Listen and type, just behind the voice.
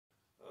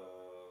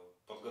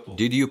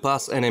Did you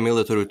pass any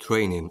military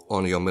training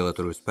on your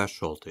military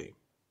specialty?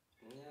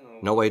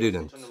 No, I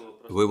didn't.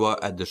 We were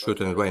at the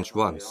shooting range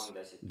once.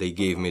 They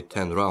gave me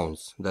 10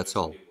 rounds, that's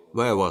all.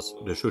 Where was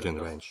the shooting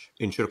range?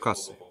 In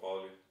Cherkasy.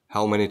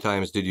 How many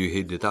times did you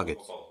hit the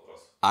target?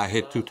 I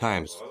hit 2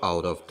 times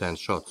out of 10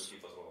 shots.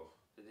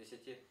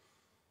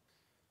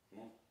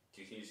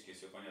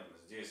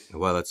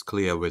 Well, it's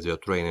clear with your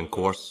training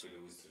course.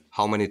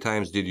 How many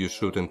times did you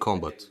shoot in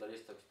combat?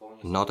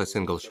 Not a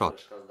single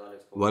shot.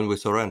 When we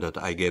surrendered,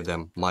 I gave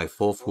them my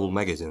 4 full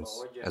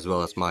magazines, as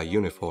well as my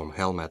uniform,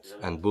 helmet,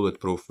 and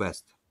bulletproof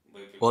vest.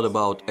 What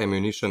about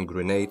ammunition,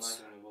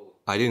 grenades?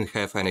 I didn't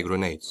have any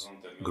grenades.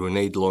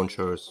 Grenade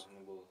launchers?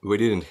 We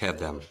didn't have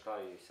them.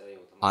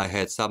 I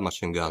had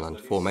submachine gun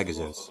and 4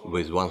 magazines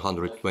with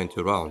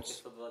 120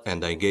 rounds,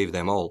 and I gave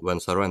them all when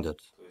surrendered.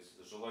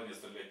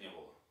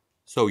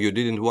 So you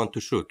didn't want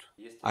to shoot?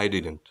 I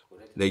didn't.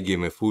 They give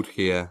me food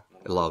here,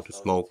 allowed to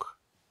smoke.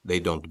 They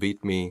don't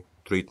beat me,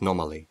 treat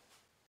normally.